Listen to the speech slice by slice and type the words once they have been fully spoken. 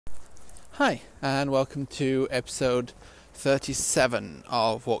Hi, and welcome to episode 37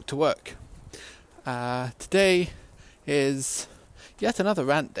 of Walk to Work. Today is yet another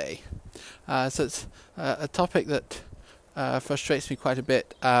rant day. So it's a topic that frustrates me quite a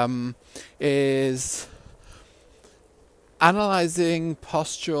bit, is analysing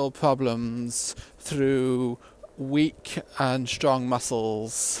postural problems through weak and strong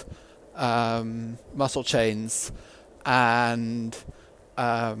muscles, muscle chains, and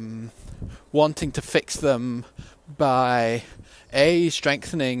wanting to fix them by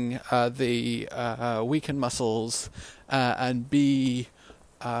strengthening the weakened muscles, and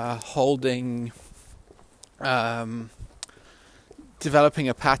holding, developing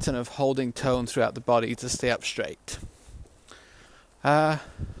a pattern of holding tone throughout the body to stay up straight. Where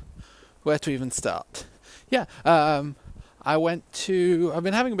to even start? I've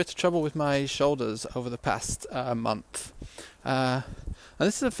been having a bit of trouble with my shoulders over the past month. And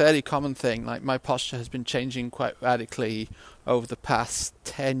this is a fairly common thing. Like, my posture has been changing quite radically over the past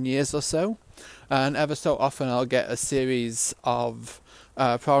 10 years or so. And ever so often I'll get a series of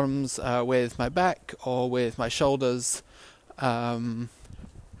problems with my back or with my shoulders that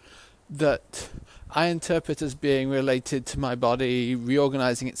I interpret as being related to my body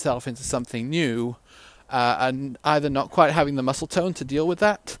reorganizing itself into something new, and either not quite having the muscle tone to deal with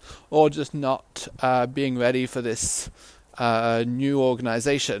that, or just not being ready for this new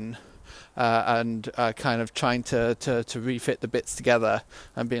organization, and kind of trying to refit the bits together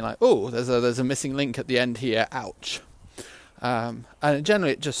and being like, oh, there's a missing link at the end here, ouch. And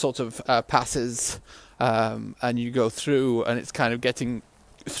generally it just sort of passes, and you go through, and it's kind of getting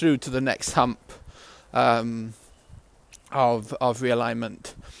through to the next hump of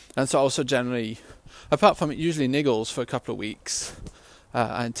realignment. And so also generally, apart from it usually niggles for a couple of weeks,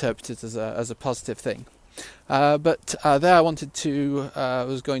 I interpret it as a positive thing. But there I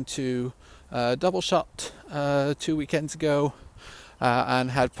was going to double shot 2 weekends ago,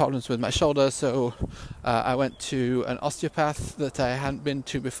 and had problems with my shoulder, so I went to an osteopath that I hadn't been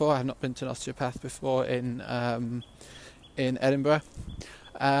to before. I have not been to an osteopath before in Edinburgh,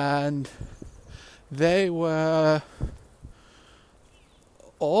 and they were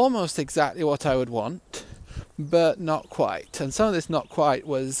almost exactly what I would want, but not quite. And some of this not quite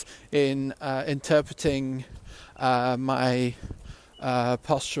was in interpreting my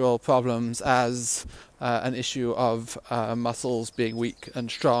postural problems as an issue of muscles being weak and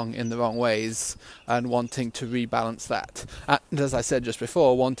strong in the wrong ways, and wanting to rebalance that. And as I said just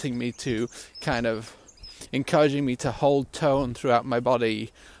before, wanting me to kind of encouraging me to hold tone throughout my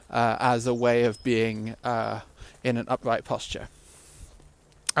body as a way of being in an upright posture.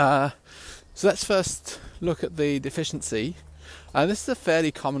 So let's first look at the deficiency. This is a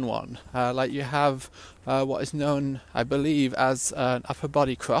fairly common one. Like, you have what is known, I believe, as an upper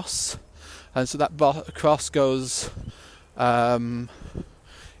body cross. And so that cross goes in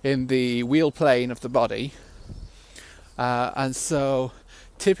the wheel plane of the body. And so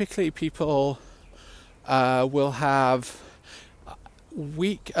typically people will have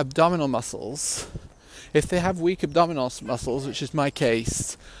weak abdominal muscles. If they have weak abdominal muscles, which is my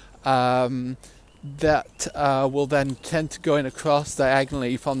case, that will then tend to go in across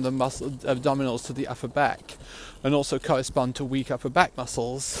diagonally from the abdominals to the upper back, and also correspond to weak upper back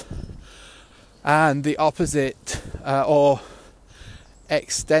muscles, and the opposite, or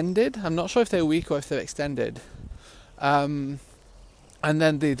extended. I'm not sure if they're weak or if they're extended. And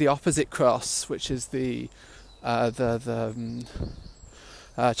then the opposite cross, which is the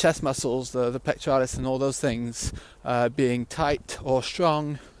chest muscles, the pectoralis and all those things being tight or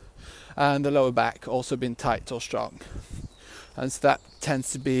strong, and the lower back also being tight or strong. And so that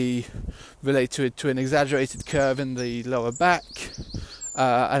tends to be related to an exaggerated curve in the lower back,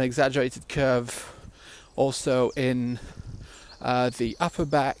 an exaggerated curve also in the upper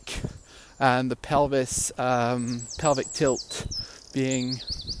back, and the pelvis, pelvic tilt being,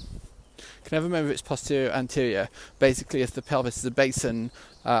 I can never remember if it's posterior or anterior. Basically, if the pelvis is a basin,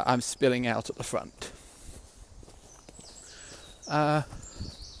 I'm spilling out at the front.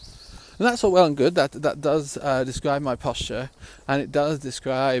 And that's all well and good. That does describe my posture, and it does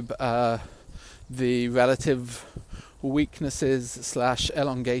describe the relative weaknesses /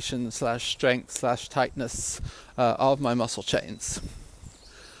 elongation / strength / tightness of my muscle chains.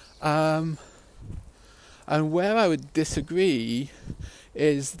 And where I would disagree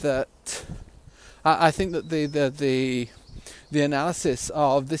is that I think that the analysis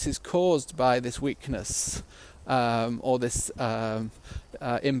of this is caused by this weakness, or this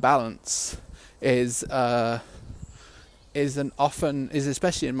imbalance is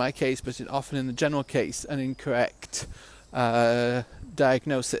especially in my case, but often in the general case, an incorrect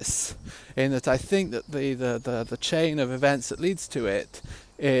diagnosis, in that I think that the chain of events that leads to it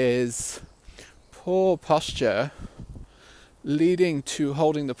is poor posture leading to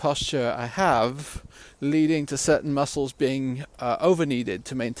holding the posture I have, leading to certain muscles being over-needed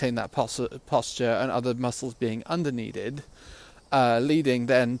to maintain that posture and other muscles being under-needed, leading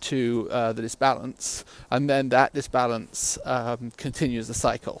then to the disbalance, and then that disbalance continues the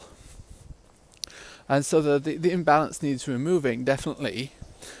cycle. And so the imbalance needs removing, definitely,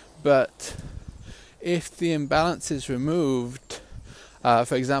 but if the imbalance is removed,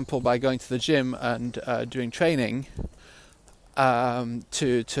 for example, by going to the gym and doing training, to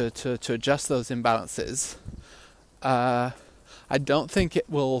adjust those imbalances, I don't think it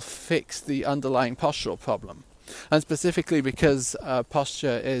will fix the underlying postural problem. And specifically because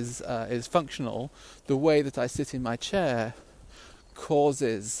posture is functional, the way that I sit in my chair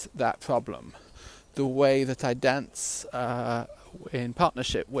causes that problem. The way that I dance in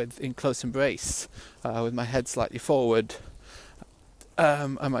partnership in close embrace, with my head slightly forward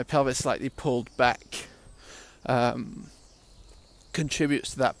and my pelvis slightly pulled back,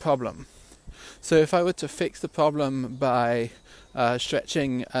 contributes to that problem. So if I were to fix the problem by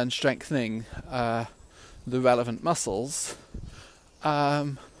stretching and strengthening the relevant muscles,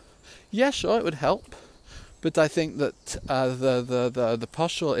 yeah, sure, it would help. But I think that the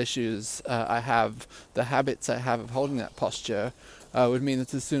postural issues I have, the habits I have of holding that posture, would mean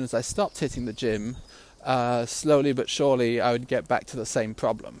that as soon as I stopped hitting the gym, slowly but surely I would get back to the same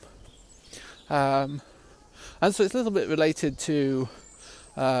problem. And so it's a little bit related to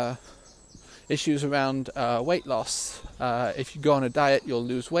issues around weight loss. If you go on a diet, you'll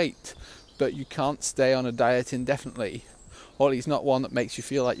lose weight, but you can't stay on a diet indefinitely, or at least not one that makes you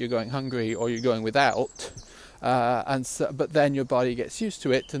feel like you're going hungry or you're going without. But then your body gets used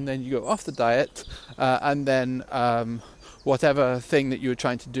to it, and then you go off the diet, and then whatever thing that you were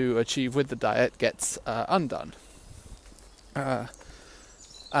trying to achieve with the diet gets undone.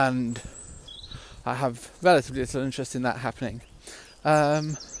 And I have relatively little interest in that happening.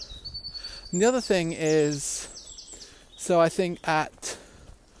 And the other thing is, so I think at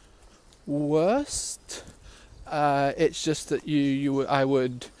worst, it's just that I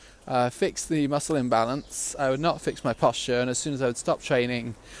would fix the muscle imbalance. I would not fix my posture, and as soon as I would stop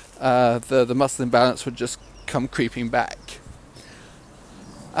training, the muscle imbalance would just come creeping back.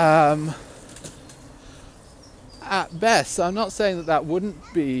 At best, I'm not saying that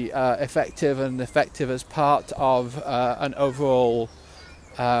wouldn't be effective as part of an overall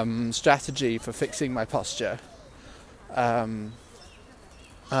strategy for fixing my posture.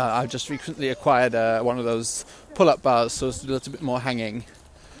 I've just recently acquired one of those pull-up bars, so it's a little bit more hanging,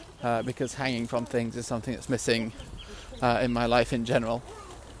 because hanging from things is something that's missing in my life in general.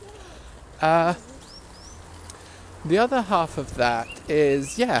 The other half of that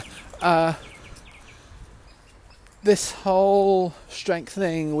is, this whole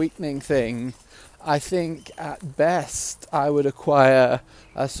strengthening, weakening thing, I think at best I would acquire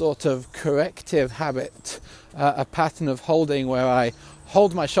a sort of corrective habit, a pattern of holding where I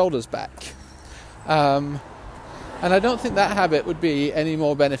hold my shoulders back. And I don't think that habit would be any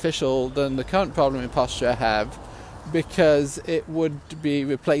more beneficial than the current problem in posture I have, because it would be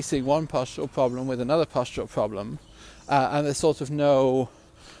replacing one postural problem with another postural problem, and there's sort of no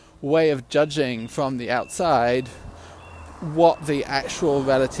way of judging from the outside what the actual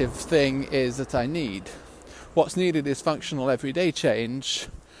relative thing is that I need. What's needed is functional everyday change.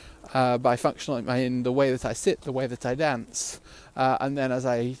 By functional, I mean the way that I sit, the way that I dance, and then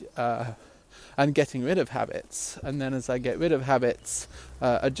and getting rid of habits. And then as I get rid of habits,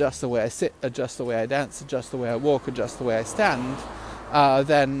 adjust the way I sit, adjust the way I dance, adjust the way I walk, adjust the way I stand,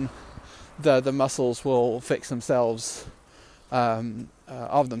 then the muscles will fix themselves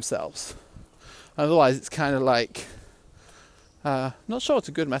of themselves. Otherwise, it's kind of like, not sure what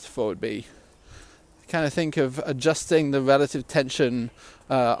a good metaphor would be. Kind of think of adjusting the relative tension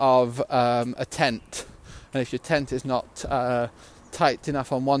of a tent, and if your tent is not tight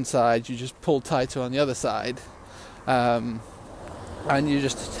enough on one side, you just pull tighter on the other side, and you're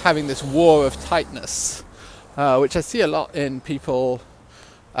just having this war of tightness, which I see a lot in people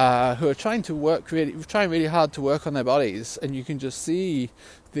who are trying really hard to work on their bodies, and you can just see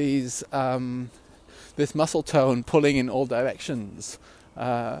these this muscle tone pulling in all directions,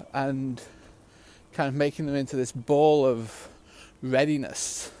 and kind of making them into this ball of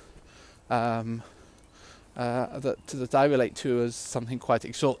readiness that I relate to as something quite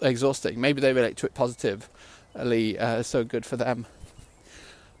exhausting. Maybe they relate to it positively, so good for them.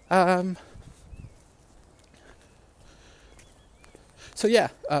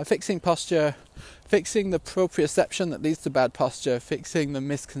 Fixing posture, fixing the proprioception that leads to bad posture, fixing the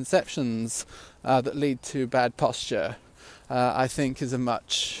misconceptions that lead to bad posture, I think is a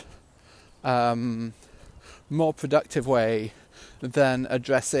much more productive way than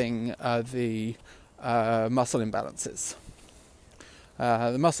addressing the muscle imbalances.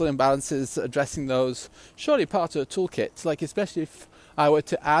 The muscle imbalances, addressing those, surely part of a toolkit, like especially if I were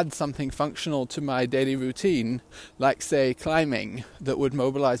to add something functional to my daily routine, like say climbing, that would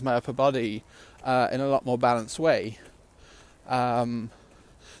mobilize my upper body in a lot more balanced way, then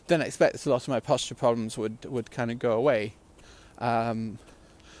I expect that a lot of my posture problems would kind of go away.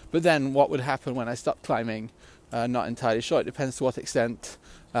 But then what would happen when I stopped climbing? Not entirely sure. It depends to what extent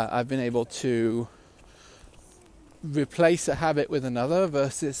I've been able to replace a habit with another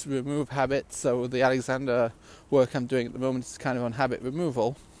versus remove habits. So the Alexander work I'm doing at the moment is kind of on habit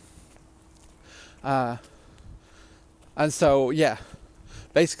removal. And so, yeah,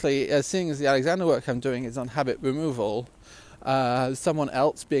 basically, seeing as the Alexander work I'm doing is on habit removal, someone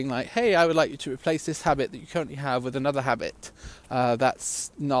else being like, hey, I would like you to replace this habit that you currently have with another habit. It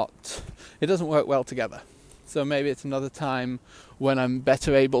doesn't work well together. So maybe it's another time when I'm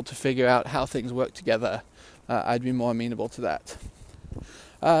better able to figure out how things work together. I'd be more amenable to that.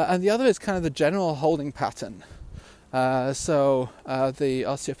 And the other is kind of the general holding pattern. So the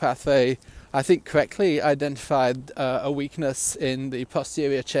osteopath, I think, correctly identified a weakness in the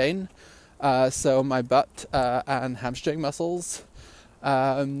posterior chain. So my butt and hamstring muscles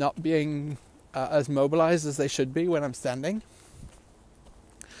not being as mobilized as they should be when I'm standing.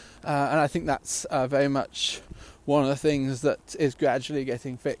 And I think that's very much one of the things that is gradually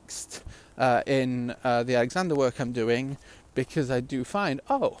getting fixed in the Alexander work I'm doing, because I do find,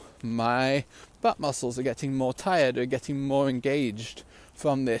 my butt muscles are getting more tired, or getting more engaged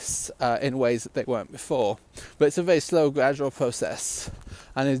from this in ways that they weren't before. But it's a very slow, gradual process,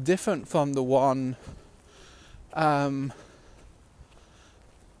 and is different from the one. And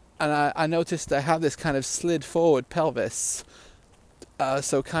I noticed I have this kind of slid forward pelvis.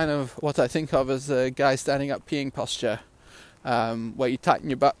 So kind of what I think of as a guy standing up peeing posture, where you tighten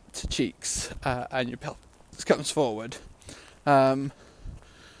your butt to cheeks and your pelvis comes forward.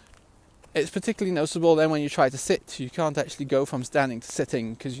 It's particularly noticeable then when you try to sit. You can't actually go from standing to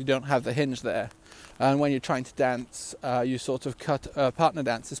sitting because you don't have the hinge there. And when you're trying to dance, you sort of cut, partner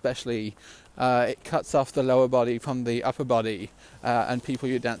dance especially, it cuts off the lower body from the upper body, and people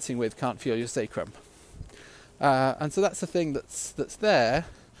you're dancing with can't feel your sacrum. And so that's the thing that's there.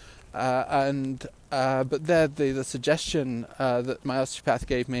 But there the suggestion that my osteopath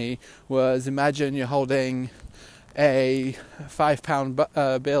gave me was, imagine you're holding a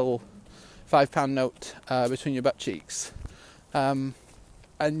 £5 bill, £5 note between your butt cheeks. And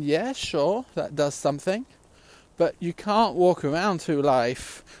yeah, sure, that does something, but you can't walk around through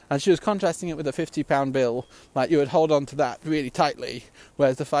life. And she was contrasting it with a £50 bill, like you would hold on to that really tightly,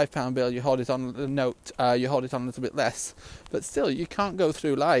 whereas the £5 bill, you hold it on the note, you hold it on a little bit less. But still, you can't go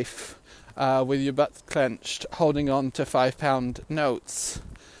through life with your butt clenched, holding on to £5 notes.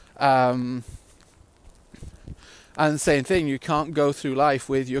 And the same thing, you can't go through life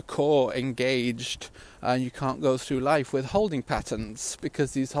with your core engaged, and you can't go through life with holding patterns,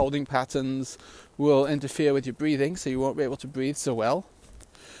 because these holding patterns will interfere with your breathing, so you won't be able to breathe so well.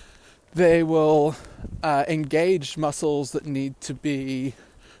 They will engage muscles that need to be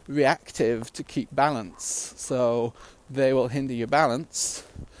reactive to keep balance, so they will hinder your balance.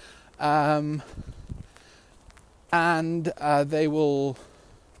 And they will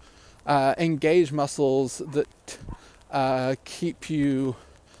engage muscles that keep you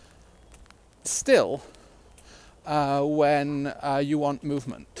still when you want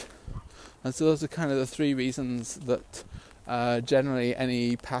movement. And so those are kind of the three reasons that generally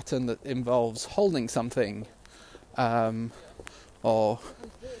any pattern that involves holding something, or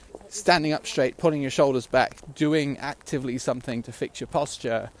standing up straight, pulling your shoulders back, doing actively something to fix your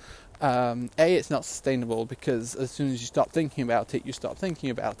posture, A, it's not sustainable, because as soon as you stop thinking about it, you stop thinking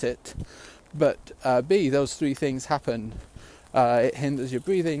about it. But B, those three things happen. It hinders your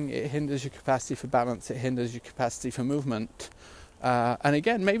breathing, it hinders your capacity for balance, it hinders your capacity for movement. And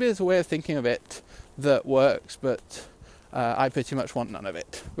again, maybe there's a way of thinking of it that works, but I pretty much want none of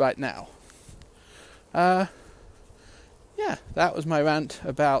it right now. Yeah, that was my rant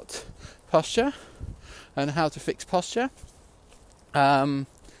about posture and how to fix posture. I'm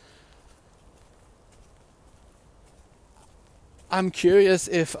curious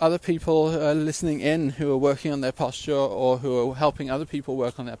if other people listening in who are working on their posture, or who are helping other people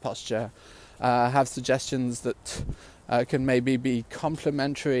work on their posture, have suggestions that can maybe be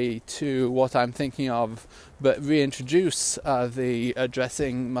complementary to what I'm thinking of, but reintroduce the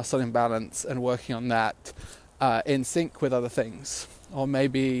addressing muscle imbalance and working on that in sync with other things. Or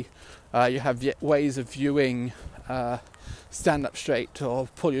maybe you have ways of viewing stand up straight or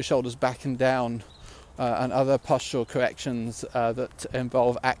pull your shoulders back and down and other postural corrections that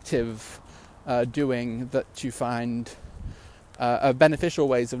involve active doing that you find are beneficial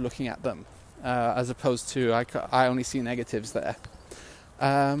ways of looking at them, as opposed to I only see negatives there.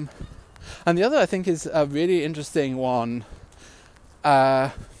 And the other, I think, is a really interesting one.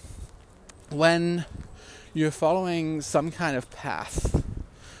 When you're following some kind of path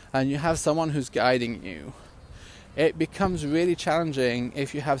and you have someone who's guiding you, it becomes really challenging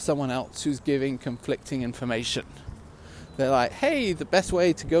if you have someone else who's giving conflicting information. They're like, hey, the best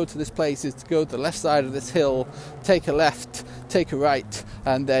way to go to this place is to go to the left side of this hill, take a left, take a right,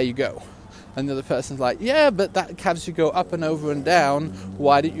 and there you go. And the other person's like, yeah, but that has you go up and over and down.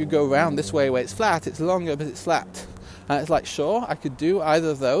 Why don't you go around this way where it's flat? It's longer, but it's flat. And it's like, sure, I could do either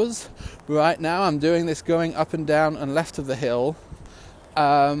of those. Right now I'm doing this going up and down and left of the hill.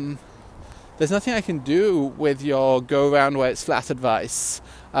 There's nothing I can do with your go around where it's flat advice.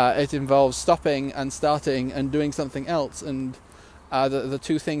 It involves stopping and starting and doing something else, and the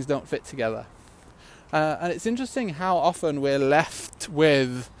two things don't fit together. And it's interesting how often we're left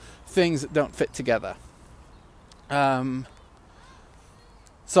with things that don't fit together. So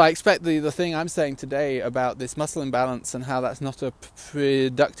I expect the thing I'm saying today about this muscle imbalance and how that's not a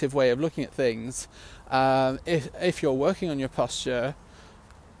productive way of looking at things, if you're working on your posture,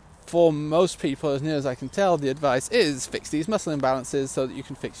 for most people, as near as I can tell, the advice is fix these muscle imbalances so that you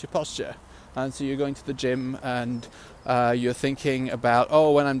can fix your posture. And so you're going to the gym and you're thinking about,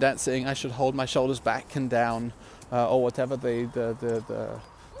 oh, when I'm dancing, I should hold my shoulders back and down, or whatever the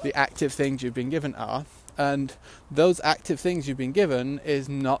active things you've been given are. And those active things you've been given is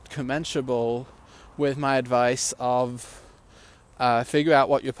not commensurable with my advice of figure out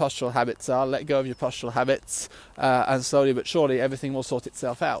what your postural habits are, let go of your postural habits, and slowly but surely everything will sort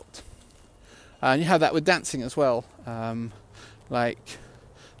itself out. And you have that with dancing as well. Like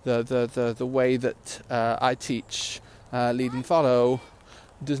the way that I teach lead and follow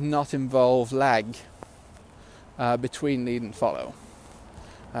does not involve lag between lead and follow.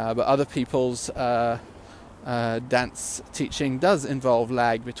 But other people's dance teaching does involve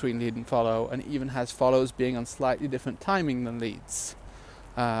lag between lead and follow, and even has follows being on slightly different timing than leads.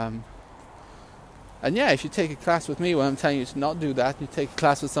 And yeah, if you take a class with me where I'm telling you to not do that, and you take a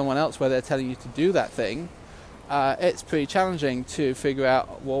class with someone else where they're telling you to do that thing, it's pretty challenging to figure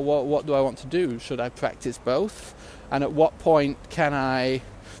out, well, what do I want to do? Should I practice both? And at what point do I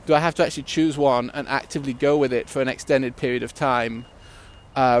have to actually choose one and actively go with it for an extended period of time,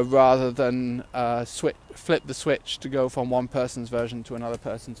 rather than flip the switch to go from one person's version to another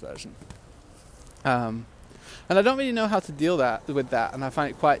person's version. And I don't really know how to deal with that, and I find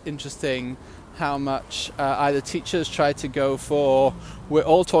it quite interesting how much either teachers try to go for, we're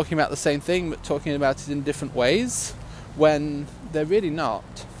all talking about the same thing but talking about it in different ways, when they're really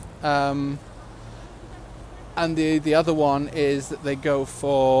not. And the other one is that they go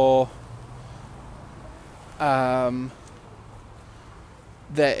for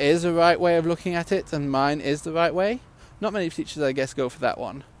there is a right way of looking at it, and mine is the right way. Not many teachers, I guess, go for that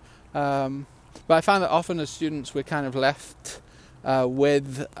one. But I find that often as students, we're kind of left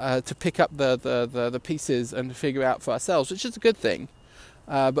to pick up the pieces and figure out for ourselves, which is a good thing,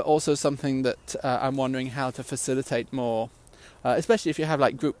 but also something that I'm wondering how to facilitate more. Especially if you have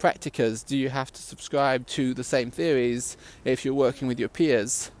like group practicas, do you have to subscribe to the same theories if you're working with your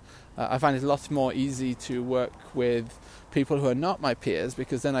peers? I find it a lot more easy to work with people who are not my peers,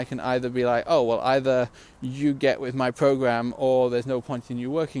 because then I can either be like, oh, well, either you get with my program or there's no point in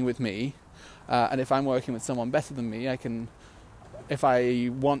you working with me. And if I'm working with someone better than me, if I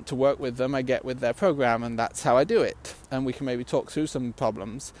want to work with them, I get with their program, and that's how I do it. And we can maybe talk through some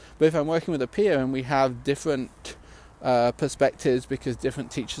problems. But if I'm working with a peer and we have different perspectives because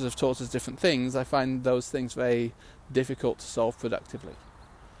different teachers have taught us different things, I find those things very difficult to solve productively.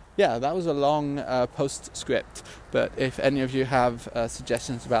 Yeah, that was a long postscript, but if any of you have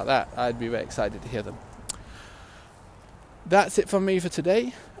suggestions about that, I'd be very excited to hear them. That's it from me for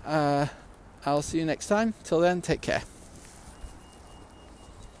today. I'll see you next time. Till then, take care.